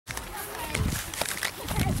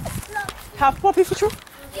Have puppy for true?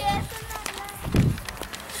 Yes.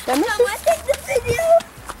 Let me see. Take the video.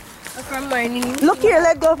 From morning. Look here,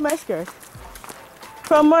 let go of my skirt.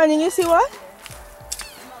 From morning, you see what?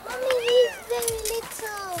 Mommy, he's very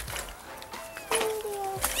little.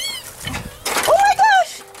 Oh my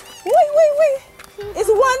gosh! Wait. It's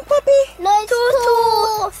one puppy. No,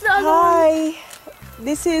 it's two. Hi,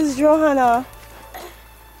 this is Johanna.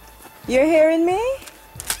 You're hearing me?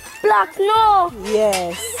 Black, no.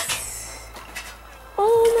 Yes.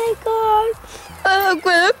 Oh my god. I'm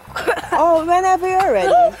gonna cry. Oh, whenever you're ready.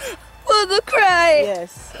 I'm gonna cry.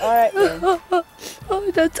 Yes. All right then.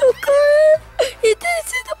 Oh, that's okay. You didn't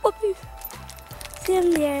see the puppies. See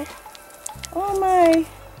them there. Oh my.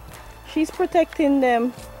 She's protecting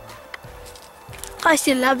them. Oh,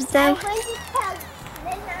 she loves them.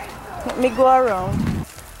 Let me go around.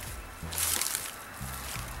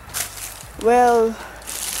 Well,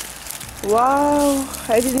 wow.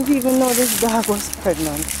 I didn't even know this dog was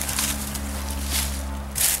pregnant.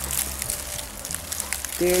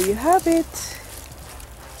 There you have it.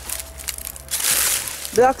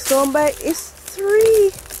 Blackstone Bite is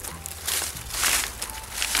 3.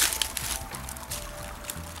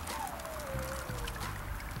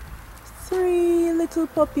 Three little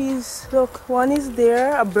puppies. Look, one is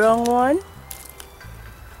there, a brown one.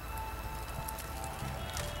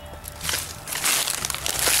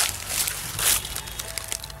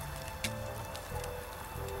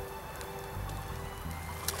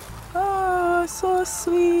 Oh, so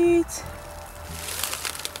sweet.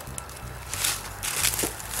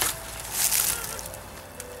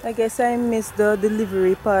 I guess I missed the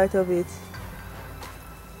delivery part of it.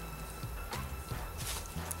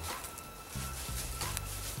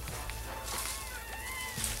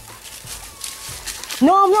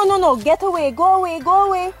 No. Get away. Go away.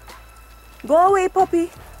 Go away, puppy.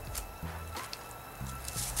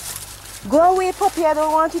 Go away, puppy. I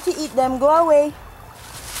don't want you to eat them. Go away.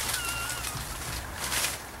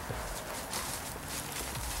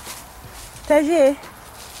 Tajay,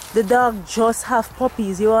 the dog just have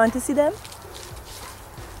puppies. You want to see them?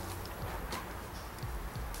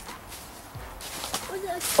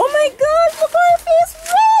 Oh my God, look at her face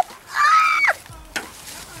red! Ah!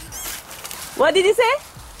 What did he say?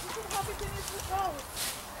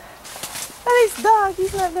 That is dog,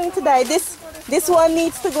 he's not going to die. This one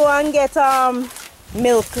needs to go and get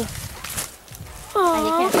milk. And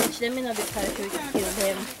you can't touch them, because you can kill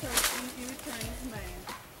them.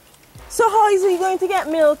 So how is he going to get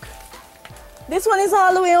milk? This one is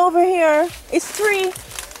all the way over here. It's 3,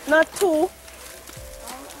 not 2.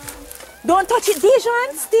 Don't touch it,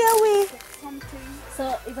 Dejan. Stay away. So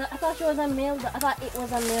I thought she was a male. I thought it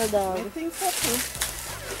was a male dog. I think so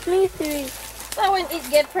too. Me 3. So when it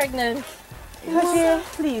get pregnant. Tajay,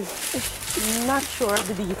 please. Not sure of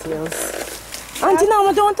the details. Auntie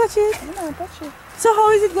Norma, don't touch it. No, touch it. So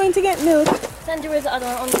how is it going to get milk? Sandra, where's the other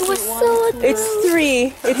one? Only It was one, so two. It's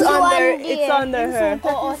 3. It's under. It's under her.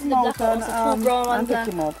 Oh, it's the black one. Also 2 brown ones. Pick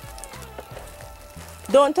him up.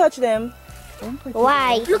 Don't touch them.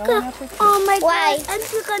 Why? Look at, Oh my why? God! And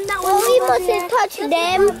look at that Well, one. we mustn't touch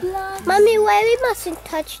them. Mommy, why we mustn't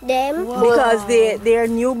touch them? Because they're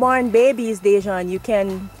newborn babies, Dejan. You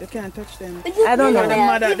can't. You can't touch them. I don't know.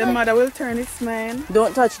 The mother will turn its man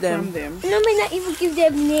Don't touch from them. them. No, may not even give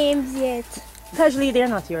them names yet. Casually, they're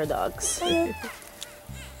not your dogs.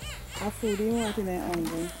 What food do you want in there,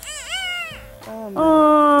 Angie? Oh my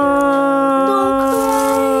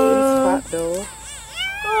It's fat though.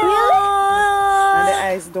 And the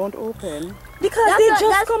eyes don't open. Because they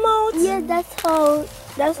just come out. Yeah, that's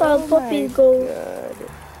how puppies go. God.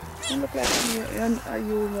 You look like a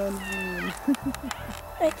human being.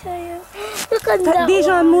 I tell you. Look at that Dejan,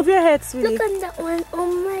 one. move your head, sweetie. Look at that one. Oh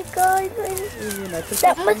my God.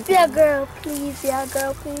 That must be a girl. Please, yeah,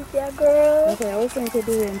 girl. Please, yeah, girl. Okay, I was trying to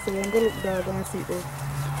do him, so I'm going to look dog and see this.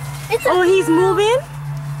 It's a Oh, he's moving?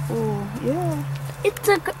 Oh, yeah. It's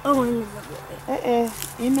a girl. Oh,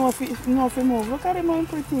 You know if he move. Look at him, I'm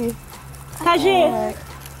pretty. Tajay,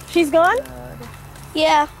 she's gone?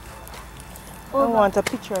 yeah. I want a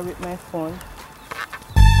picture with my phone.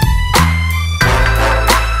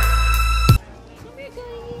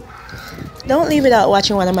 Don't leave without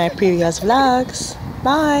watching one of my previous vlogs.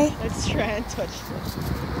 Bye. Let's try and touch them.